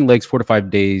 Would working legs 4 to 5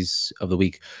 days of the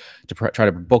week to try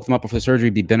to bulk them up before the surgery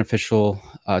be beneficial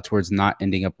towards not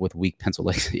ending up with weak pencil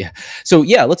legs? Yeah. So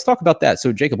yeah, let's talk about that.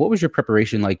 So Jacob, what was your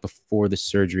preparation like before the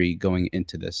surgery going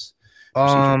into this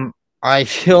procedure? I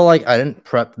feel like I didn't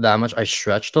prep that much. I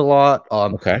stretched a lot.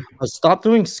 Okay. I stopped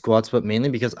doing squats, but mainly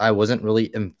because I wasn't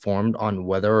really informed on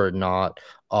whether or not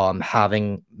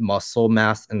having muscle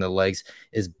mass in the legs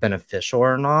is beneficial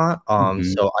or not.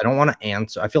 So I don't want to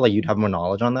answer. I feel like you'd have more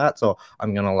knowledge on that, so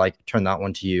I'm gonna like turn that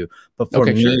one to you. But for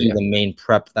me, the main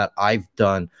prep that I've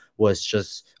done was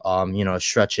just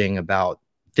stretching about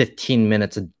 15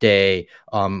 minutes a day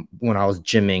when I was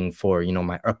gymming for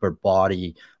my upper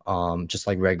body, just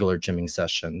like regular gymming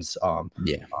sessions.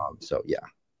 So yeah,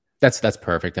 that's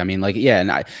perfect. I mean, like,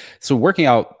 so working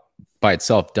out by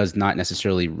itself does not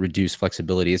necessarily reduce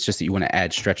flexibility. It's just that you want to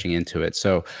add stretching into it.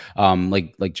 So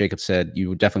like Jacob said,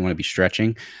 you definitely want to be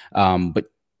stretching, but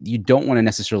you don't want to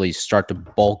necessarily start to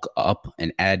bulk up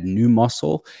and add new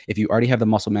muscle. If you already have the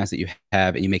muscle mass that you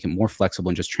have and you make it more flexible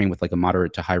and just train with like a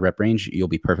moderate to high rep range, you'll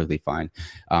be perfectly fine.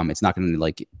 It's not going to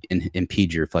like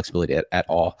impede your flexibility at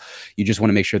all. You just want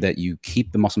to make sure that you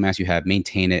keep the muscle mass you have,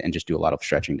 maintain it, and just do a lot of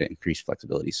stretching to increase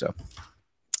flexibility. So,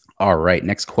 all right,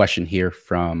 next question here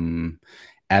from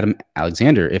Adam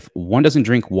Alexander. If one doesn't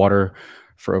drink water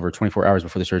for over 24 hours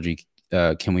before the surgery,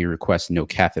 can we request no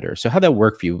catheter? So how'd that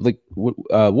work for you? Like,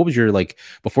 what was your, like,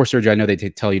 before surgery? I know they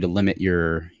tell you to limit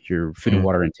your food and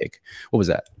water intake. What was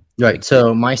that? Right.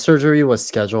 So my surgery was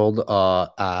scheduled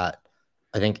at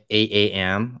I think 8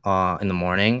 a.m. In the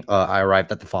morning. I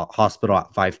arrived at the hospital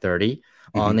at 5:30.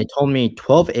 And they told me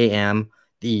 12 a.m.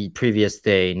 the previous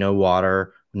day, no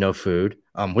water, no food,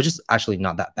 which is actually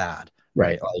not that bad,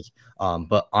 right? Right. Like,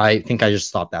 but I think I just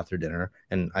stopped after dinner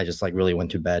and I just like really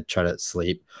went to bed, try to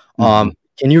sleep. Can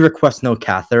you request no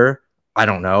catheter? I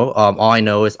don't know. All I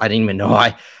know is I didn't even know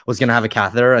I was gonna have a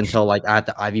catheter until like I had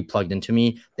the IV plugged into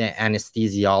me. The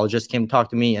anesthesiologist came to talk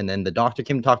to me, and then the doctor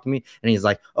came to talk to me, and he's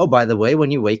like, "Oh, by the way, when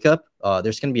you wake up,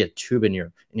 there's gonna be a tube in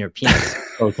your penis,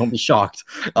 so don't be shocked.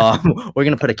 We're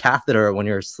gonna put a catheter when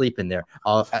you're asleep in there."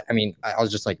 I mean, I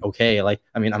was just like, okay, like,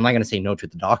 I mean, I'm not gonna say no to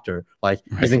the doctor. Like,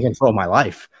 he's in control of my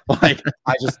life. Like,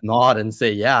 I just nod and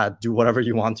say, "Yeah, do whatever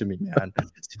you want to me, man."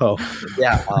 So,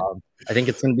 yeah. I think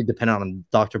it's going to be dependent on the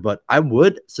doctor, but I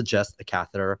would suggest a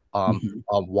catheter.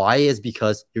 Why is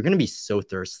because you're going to be so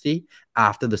thirsty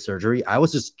after the surgery. I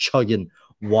was just chugging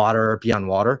water beyond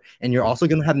water, and you're also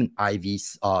going to have an IV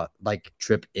like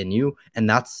drip in you, and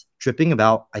that's dripping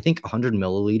about I think 100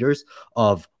 milliliters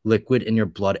of liquid in your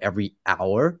blood every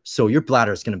hour. So your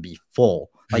bladder is going to be full.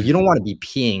 Like you don't want to be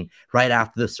peeing right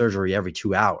after the surgery every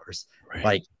 2 hours. Right.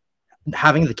 Like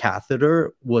having the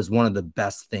catheter was one of the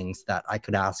best things that I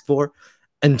could ask for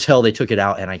until they took it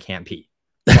out and I can't pee.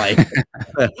 Like,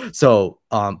 so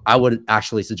I would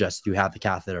actually suggest you have the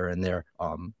catheter in there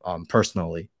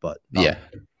personally, but yeah,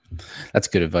 that's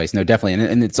good advice. No, definitely.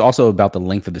 And it's also about the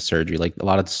length of the surgery. Like a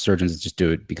lot of surgeons just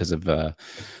do it because of the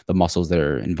muscles that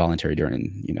are involuntary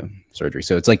during, surgery.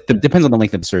 So it's like, depends on the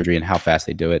length of the surgery and how fast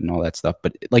they do it and all that stuff.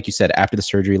 But like you said, after the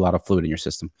surgery, a lot of fluid in your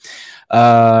system.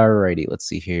 Alrighty, let's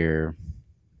see here.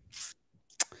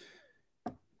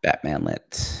 Batman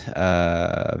lit.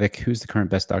 Vic, who's the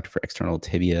current best doctor for external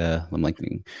tibia limb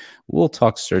lengthening? We'll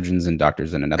talk surgeons and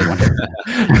doctors in another one.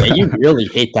 Yeah, you really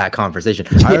hate that conversation.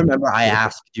 I remember I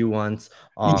asked you once.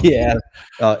 Yeah.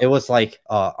 It was like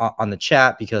on the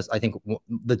chat because I think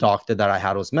the doctor that I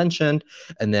had was mentioned,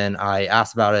 and then I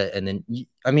asked about it, and then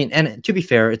I mean, and to be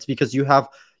fair, it's because you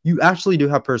actually do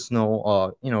have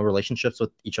personal relationships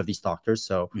with each of these doctors,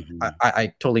 so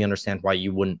I totally understand why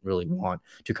you wouldn't really want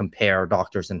to compare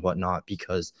doctors and whatnot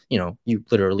because you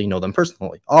literally know them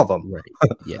personally, all of them. Right.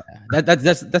 Yeah,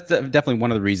 that's definitely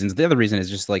one of the reasons. The other reason is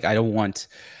just like I don't want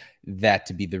that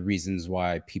to be the reasons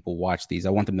why people watch these. I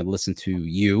want them to listen to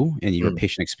you and your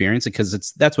patient experience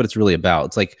because that's what it's really about.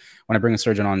 It's like when I bring a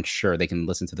surgeon on, sure, they can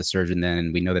listen to the surgeon then,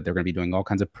 and we know that they're going to be doing all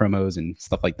kinds of promos and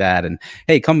stuff like that. And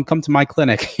hey, come to my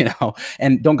clinic,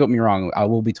 and don't get me wrong.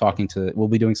 We'll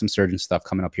be doing some surgeon stuff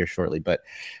coming up here shortly. But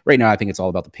right now I think it's all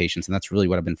about the patients, and that's really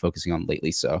what I've been focusing on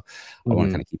lately. So I want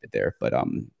to kind of keep it there. But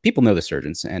people know the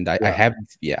surgeons, and I have,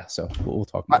 so we'll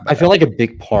talk about I feel like a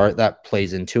big part that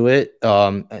plays into it,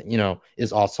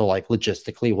 is also like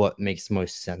logistically what makes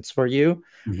most sense for you,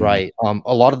 right?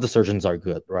 A lot of the surgeons are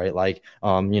good, right? Like,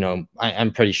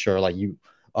 I'm pretty sure like you,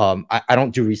 I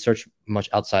don't do research much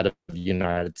outside of the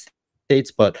United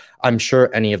States, but I'm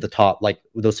sure any of the top, like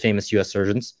those famous US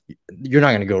surgeons, you're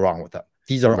not going to go wrong with them.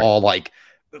 These are all like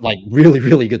really,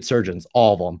 really good surgeons,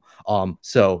 all of them.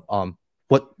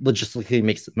 What logistically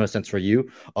makes most sense for you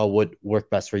would work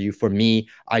best for you. For me,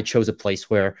 I chose a place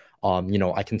where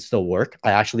I can still work.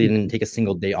 I actually didn't take a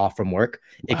single day off from work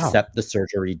except the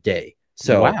surgery day.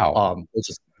 So it's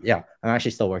just I'm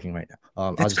actually still working right now.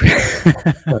 I'll just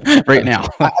right now.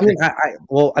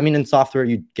 I mean, in software,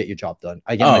 you get your job done.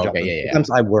 I get my job done. Sometimes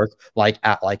I work like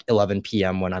at like 11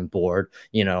 p.m. when I'm bored.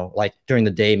 Like during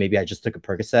the day, maybe I just took a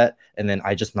Percocet and then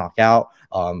I just knock out.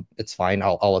 It's fine.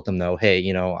 I'll let them know, hey,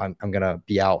 I'm gonna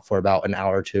be out for about an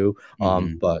hour or two.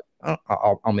 But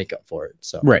I'll make up for it.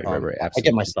 So right. Absolutely. I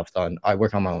get my stuff done. I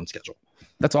work on my own schedule.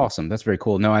 That's awesome. That's very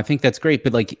cool. No, I think that's great.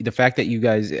 But like the fact that you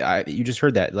guys, you just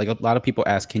heard that, like a lot of people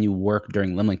ask, can you work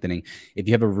during limb lengthening? If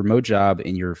you have a remote job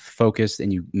and you're focused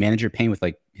and you manage your pain with,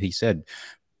 like he said,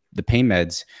 the pain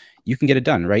meds, you can get it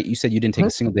done, right? You said you didn't take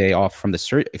a single day off from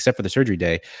except for the surgery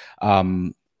day.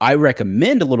 I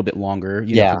recommend a little bit longer,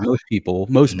 for most people,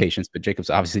 most patients, but Jacob's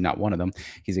obviously not one of them.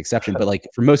 He's the exception. But like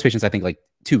for most patients, I think like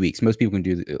 2 weeks. Most people can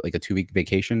do like a 2-week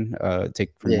vacation,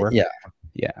 take from work.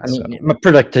 Yeah. I mean, my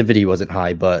productivity wasn't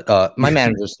high, but my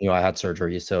managers knew I had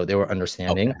surgery, so they were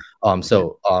understanding.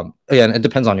 Again, it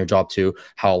depends on your job too,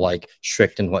 how like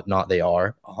strict and whatnot they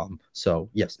are. So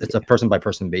yes, it's a person by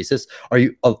person basis. Are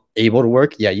you able to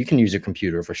work? Yeah, you can use your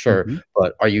computer for sure,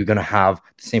 but are you going to have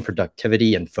the same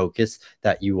productivity and focus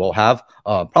that you will have?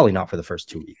 Probably not for the first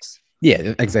 2 weeks.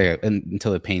 Yeah, exactly. And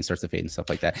until the pain starts to fade and stuff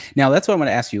like that. Now, that's what I want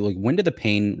to ask you. Like, when did the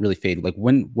pain really fade? Like,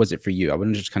 when was it for you? I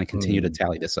want to just kind of continue to Mm.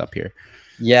 tally this up here.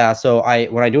 Yeah, so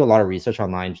when I do a lot of research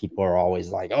online, people are always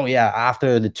like, "Oh yeah,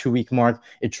 after the 2 week mark,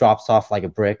 it drops off like a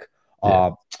brick." Yeah.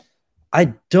 Uh,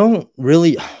 I don't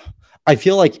really I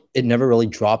feel like it never really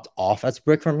dropped off as a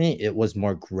brick for me. It was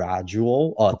more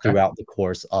gradual Okay. throughout the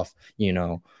course of,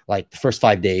 like the first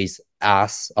 5 days,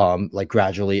 like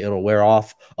gradually it'll wear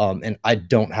off. And I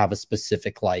don't have a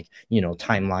specific like,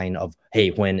 timeline of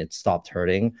hey, when it stopped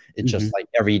hurting. It's Hmm. just like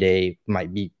every day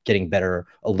might be getting better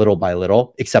a little by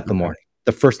little, except the Okay. morning.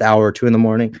 The first hour or two in the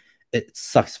morning, it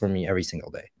sucks for me every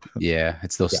single day. Yeah,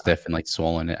 it's still Yeah. stiff and like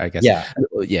swollen, I guess. Yeah.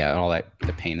 Yeah, and all that,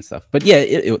 the pain and stuff. But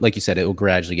yeah, like you said, it will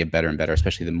gradually get better and better,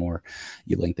 especially the more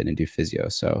you lengthen and do physio.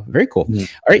 So very cool. Mhm.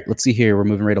 All right, let's see here. We're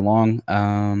moving right along.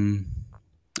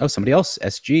 Oh, somebody else,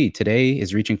 SG, today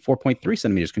is reaching 4.3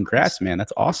 centimeters. Congrats, man.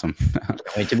 That's awesome. Can't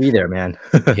wait to be there, man.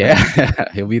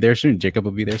 Yeah, he'll be there soon. Jacob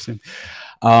will be there soon.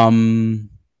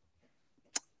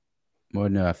 More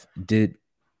enough.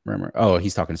 Remember? Oh,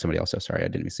 he's talking to somebody else. So sorry, I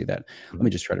didn't even see that. Let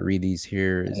me just try to read these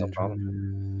here. No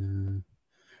problem.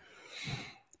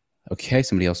 Okay,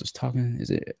 somebody else is talking.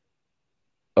 Is it?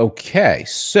 Okay,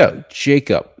 so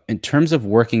Jacob, in terms of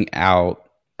working out,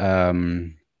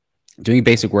 doing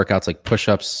basic workouts like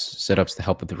push-ups, sit-ups to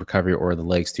help with the recovery, or the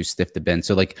legs too stiff to bend.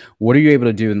 So, like, what are you able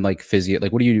to do in like physio?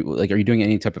 Like, what do you like? Are you doing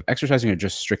any type of exercising or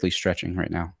just strictly stretching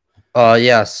right now?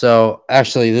 Yeah. So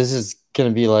actually, this is gonna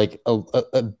be like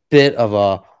a bit of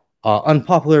a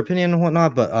unpopular opinion and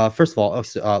whatnot. But first of all,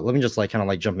 let me just like kind of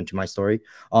like jump into my story.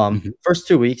 Mhm. First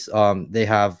 2 weeks, they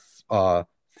have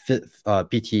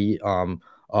PT,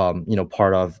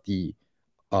 part of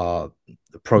uh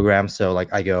the program. So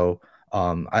like I go,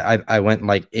 I went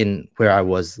like in where I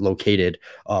was located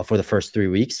for the first 3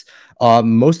 weeks.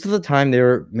 Most of the time they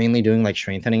were mainly doing like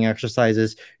strengthening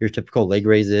exercises, your typical leg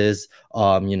raises,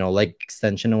 leg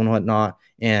extension and whatnot.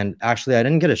 And actually I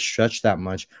didn't get a stretch that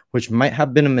much, which might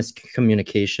have been a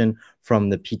miscommunication from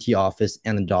the PT office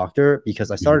and the doctor, because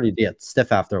I Mhm. started to get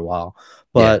stiff after a while.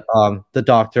 Yeah. But the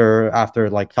doctor, after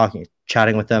like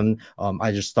chatting with them,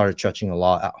 I just started stretching a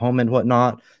lot at home and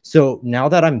whatnot. So now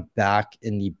that I'm back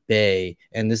in the Bay,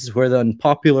 and this is where the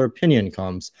unpopular opinion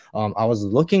comes, I was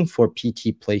looking for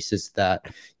PT places that,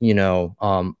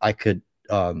 I could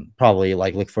probably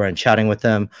like look for, and chatting with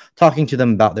them, talking to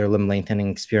them about their limb lengthening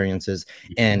experiences.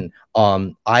 Mhm. And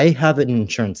I have an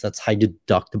insurance that's high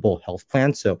deductible health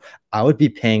plan. So I would be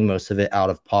paying most of it out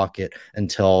of pocket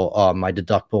until my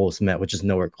deductible is met, which is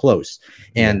nowhere close.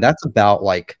 Yeah. And that's about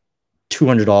like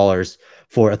 $200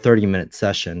 for a 30-minute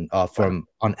session Wow. from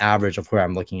on average of where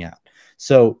I'm looking at.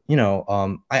 So,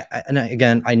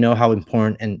 again, I know how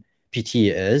important and PT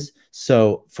is.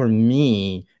 So for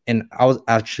me, and I was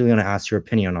actually going to ask your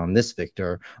opinion on this,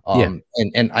 Victor. Yeah.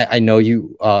 And I know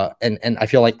you, and I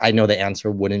feel like I know the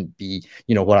answer wouldn't be,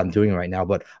 what I'm doing right now,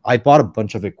 but I bought a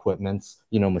bunch of equipments,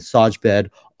 massage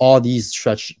bed, all these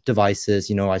stretch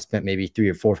devices. I spent maybe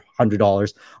 $300 or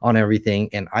 $400 on everything,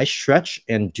 and I stretch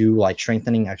and do like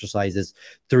strengthening exercises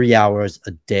 3 hours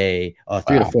a day,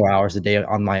 3 to 4 hours a day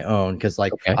on my own, because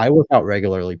like Okay. I work out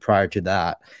regularly prior to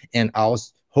that, and I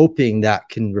was hoping that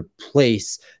can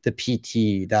replace the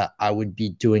PT that I would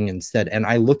be doing instead. And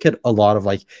I look at a lot of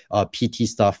like PT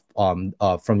stuff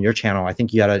from your channel. I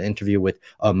think you had an interview with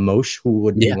Moshe, who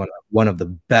would be Yeah. one of the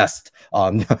best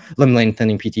limb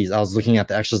lengthening PTs. I was looking at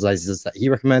the exercises that he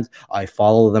recommends. I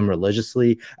follow them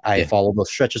religiously. I Yeah. follow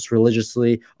those stretches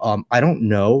religiously. I don't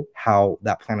know how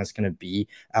that plan is going to be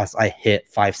as I hit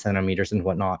 5 centimeters and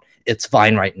whatnot. It's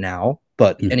fine right now,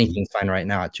 but Mhm. anything's fine right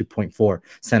now at 2.4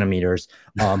 centimeters.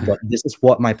 But this is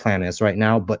what my plan is right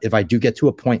now. But if I do get to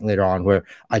a point later on where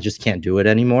I just can't do it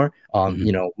anymore,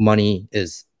 Mhm. money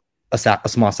is a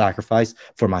small sacrifice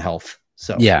for my health.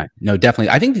 So Yeah, no, definitely.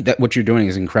 I think that what you're doing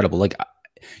is incredible. Like,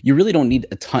 you really don't need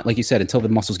a ton, like you said, until the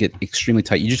muscles get extremely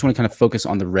tight. You just want to kind of focus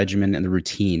on the regimen and the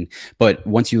routine. But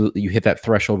once you hit that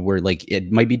threshold where like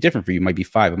it might be different for you, it might be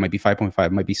 5, it might be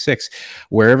 5.5, it might be 6,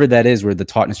 wherever that is, where the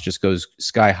tautness just goes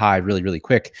sky high really, really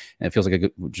quick, and it feels like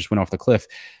it just went off the cliff.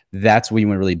 That's where you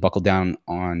want to really buckle down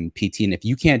on PT. And if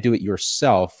you can't do it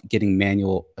yourself, getting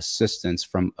manual assistance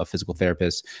from a physical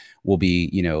therapist will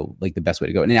be, like the best way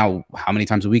to go. Now, how many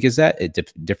times a week is that? It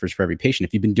differs for every patient.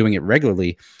 If you've been doing it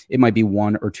regularly, it might be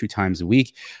 1 or 2 times a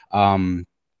week. And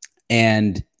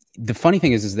the funny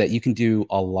thing is that you can do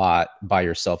a lot by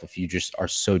yourself if you just are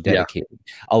so yeah. dedicated.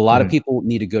 A lot of Mhm. people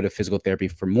need to go to physical therapy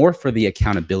for more for the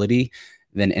accountability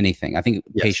than anything. I think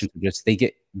Yes. patients just, they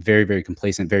get very, very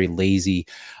complacent, very lazy,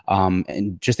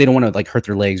 and just they don't want to like hurt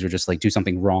their legs or just like do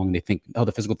something wrong. They think, oh,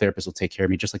 the physical therapist will take care of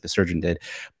me, just like the surgeon did.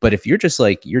 But if you're just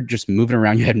like, you're just moving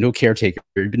around, you have no caretaker,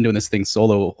 you've been doing this thing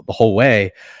solo the whole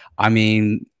way. I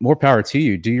mean, more power to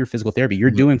you. Do your physical therapy. You're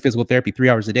doing physical therapy 3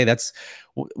 hours a day. That's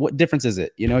what difference is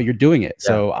it? You know, you're doing it.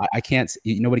 So I can't,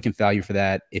 nobody can foul you for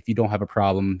that. If you don't have a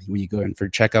problem when you go in for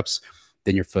checkups,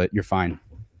 then you're fine.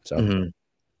 So.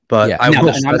 But Yeah, I now, will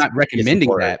and I'm not recommending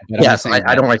that. But yes, I'm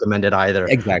I don't recommend it either.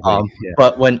 Exactly. Yeah.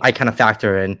 But when I kind of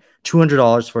factor in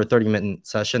 $200 for a 30-minute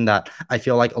session, that I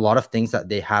feel like a lot of things that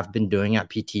they have been doing at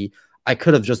PT, I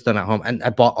could have just done at home. And I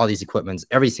bought all these equipments,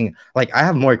 everything. Like I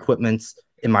have more equipments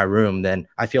in my room than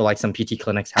I feel like some PT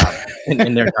clinics have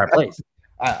in their entire place.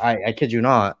 I kid you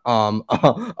not.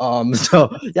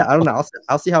 So yeah, I don't know.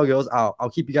 I'll see how it goes. I'll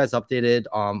keep you guys updated.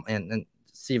 And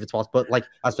see if it's possible. But like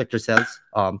as Victor says,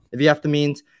 if you have the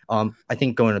means, I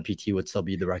think going to PT would still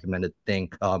be the recommended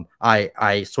thing.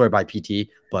 I swear by PT,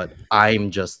 but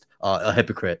I'm just a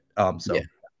hypocrite. So. Yeah.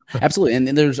 Absolutely. And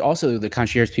then there's also the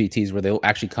concierge PTs where they'll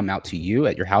actually come out to you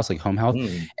at your house, like home health.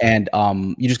 And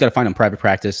you just got to find them private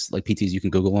practice, like PTs. You can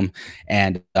Google them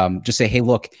and just say, hey,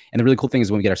 look. And the really cool thing is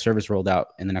when we get our service rolled out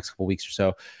in the next couple of weeks or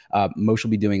so, Moshe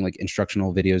will be doing like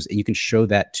instructional videos, and you can show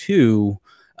that to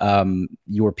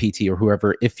your PT or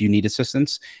whoever if you need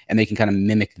assistance, and they can kind of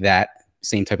mimic that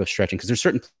same type of stretching, because there's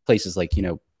certain places like, you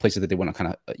know, places that they want to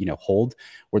kind of, you know, hold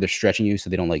where they're stretching you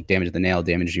so they don't like damage the nail,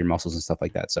 damage your muscles and stuff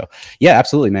like that. So yeah,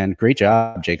 absolutely, man. Great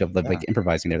job, Jacob. Like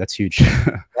improvising there. That's huge.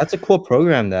 That's a cool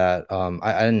program that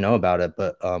I didn't know about it,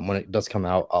 but when it does come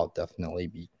out, I'll definitely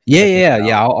be. Yeah.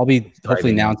 I'll be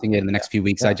hopefully announcing it in the next few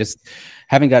weeks. I just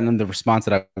haven't gotten the response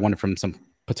that I wanted from some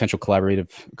potential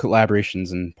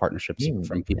collaborations and partnerships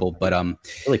from people, but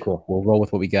really cool. We'll roll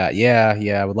with what we got. Yeah,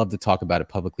 I would love to talk about it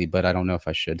publicly, but I don't know if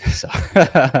I should. So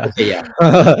yeah,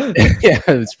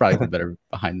 it's probably better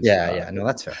behind. No,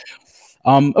 that's fair.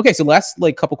 Okay, so last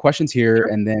like couple questions here,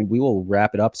 and then we will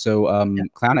wrap it up. So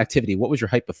clown activity, what was your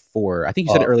height before? I think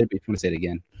you said it earlier, but if you want to say it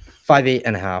again.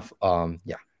 5'8.5".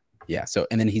 Yeah. So,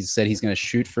 and then he said he's going to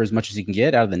shoot for as much as he can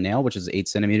get out of the nail, which is 8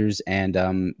 centimeters. And,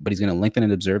 but he's going to lengthen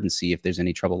and observe and see if there's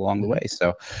any trouble along the way.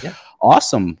 So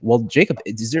awesome. Well, Jacob,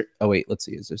 is there, oh wait, let's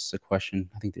see. Is this a question?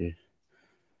 I think I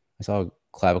saw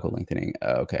clavicle lengthening.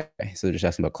 Okay. So they're just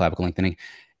asking about clavicle lengthening.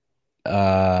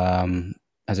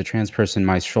 As a trans person,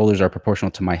 my shoulders are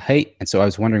proportional to my height. And so I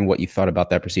was wondering what you thought about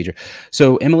that procedure.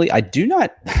 So Emily, I do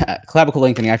not clavicle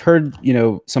lengthening. I've heard, you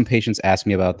know, some patients ask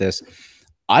me about this.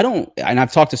 I don't, and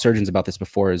I've talked to surgeons about this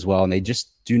before as well, and they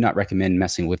just do not recommend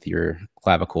messing with your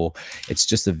clavicle. It's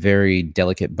just a very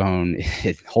delicate bone.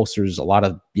 It holsters a lot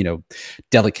of, you know,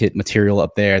 delicate material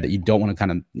up there that you don't want to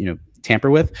kind of, you know, tamper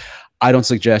with. I don't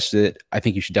suggest it. I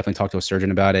think you should definitely talk to a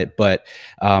surgeon about it. But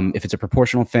if it's a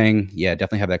proportional thing, yeah,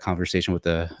 definitely have that conversation with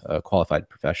a qualified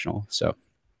professional. So,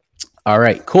 all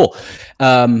right, cool.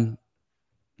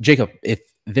 Jacob, if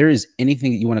there is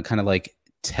anything that you want to kind of like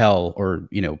tell, or,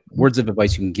 you know, words of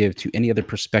advice you can give to any other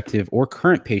prospective or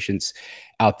current patients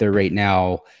out there right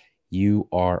now, you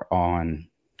are on.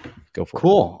 Go for it.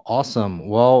 Cool. Awesome.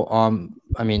 Well,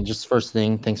 I mean, just first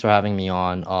thing, thanks for having me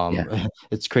on.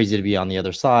 It's crazy to be on the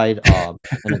other side. And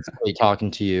it's great talking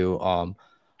to you.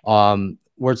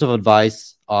 Words of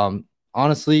advice.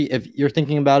 Honestly, if you're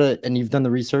thinking about it and you've done the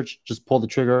research, just pull the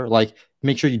trigger. Like,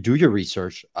 make sure you do your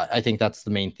research. I think that's the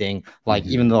main thing. Like,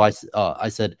 even though I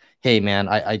said, hey man,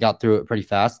 I got through it pretty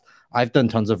fast, I've done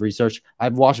tons of research.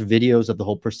 I've watched videos of the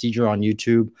whole procedure on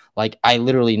YouTube. Like, I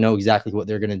literally know exactly what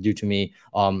they're going to do to me,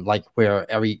 like where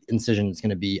every incision is going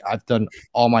to be. I've done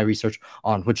all my research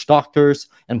on which doctors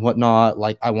and whatnot,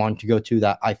 like I wanted to go to,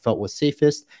 that I felt was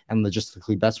safest and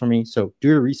logistically best for me. So do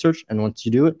your research. And once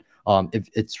you do it, if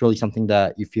it's really something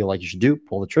that you feel like you should do,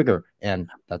 pull the trigger. And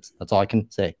that's all I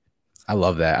can say. I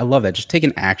love that. I love that. Just take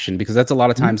an action, because that's a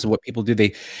lot of times what people do.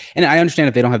 And I understand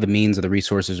if they don't have the means or the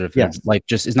resources, or if like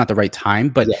just is not the right time,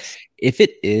 but if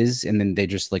it is, and then they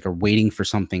just like are waiting for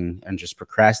something and just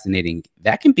procrastinating,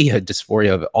 that can be a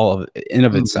dysphoria of all of in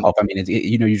of itself. I mean,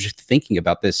 you know, you're just thinking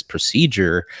about this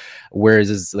procedure,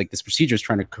 whereas it's like this procedure is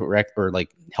trying to correct or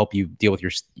like help you deal with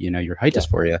your, you know, your height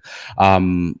dysphoria.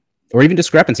 Or even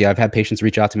discrepancy. I've had patients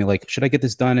reach out to me like, should I get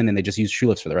this done? And then they just use shoe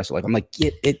lifts for the rest of life. I'm like,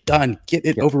 get it done, get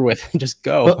it over with, just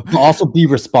go. But also be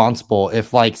responsible.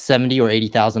 If like $70,000 or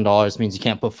 $80,000 means you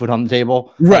can't put food on the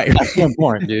table, right? Like, that's so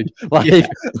important, dude. Like,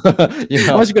 you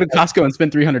know, once you go to Costco and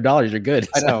spend $300, you're good.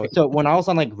 I know. So when I was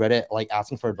on like Reddit, like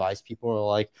asking for advice, people were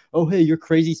like, "Oh, hey, you're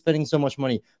crazy spending so much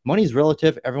money." Money is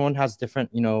relative. Everyone has different,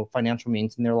 you know, financial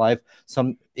means in their life.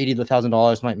 Some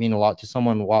 $80,000 might mean a lot to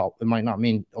someone, while it might not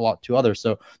mean a lot to others.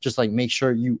 So just like like make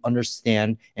sure you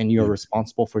understand and you're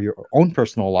responsible for your own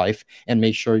personal life, and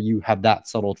make sure you have that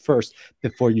settled first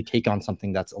before you take on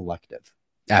something that's elective.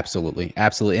 Absolutely,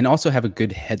 absolutely, and also have a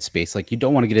good headspace. Like, you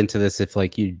don't want to get into this if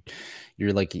like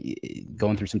you're like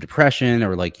going through some depression,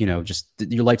 or like, you know, just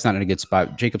your life's not in a good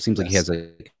spot. Jacob seems like he has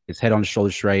his head on his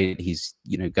shoulders straight. He's,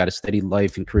 you know, got a steady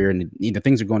life and career, and, you know,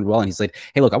 things are going well. And he's like,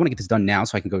 hey, look, I want to get this done now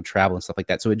so I can go travel and stuff like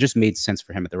that. So it just made sense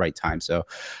for him at the right time. So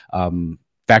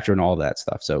factor in all of that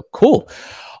stuff. So cool.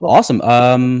 Awesome.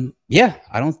 Yeah,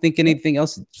 I don't think anything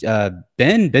else.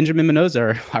 Benjamin Minoz,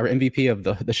 our MVP of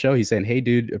the show, he's saying, hey,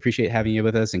 dude, appreciate having you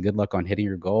with us and good luck on hitting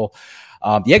your goal.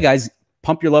 Yeah, guys,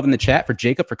 pump your love in the chat for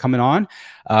Jacob for coming on.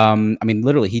 I mean,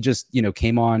 literally, he just, you know,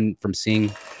 came on from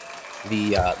seeing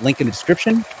the link in the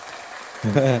description.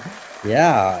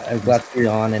 Yeah, I'm glad to be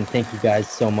on, and thank you guys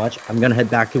so much. I'm gonna head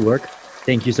back to work.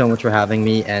 Thank you so much for having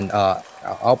me, and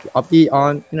I'll be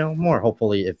on, you know, more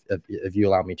hopefully if you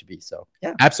allow me to be. So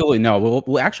yeah, absolutely. No,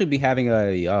 we'll actually be having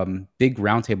a big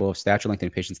roundtable of stature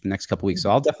lengthening patients the next couple weeks. So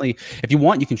I'll definitely, if you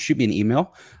want, you can shoot me an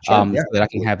email yeah, so that I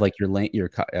can have like your link.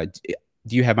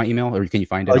 Do you have my email, or can you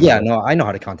find it? Oh yeah, no, I know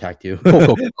how to contact you.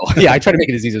 Cool. Yeah, I try to make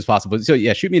it as easy as possible. So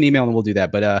yeah, shoot me an email and we'll do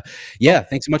that. But yeah,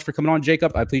 thanks so much for coming on,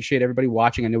 Jacob. I appreciate everybody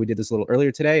watching. I know we did this a little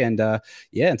earlier today, and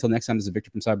yeah, until next time, this is Victor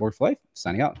from Cyborg for Life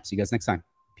signing out. See you guys next time.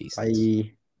 Peace.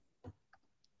 Bye.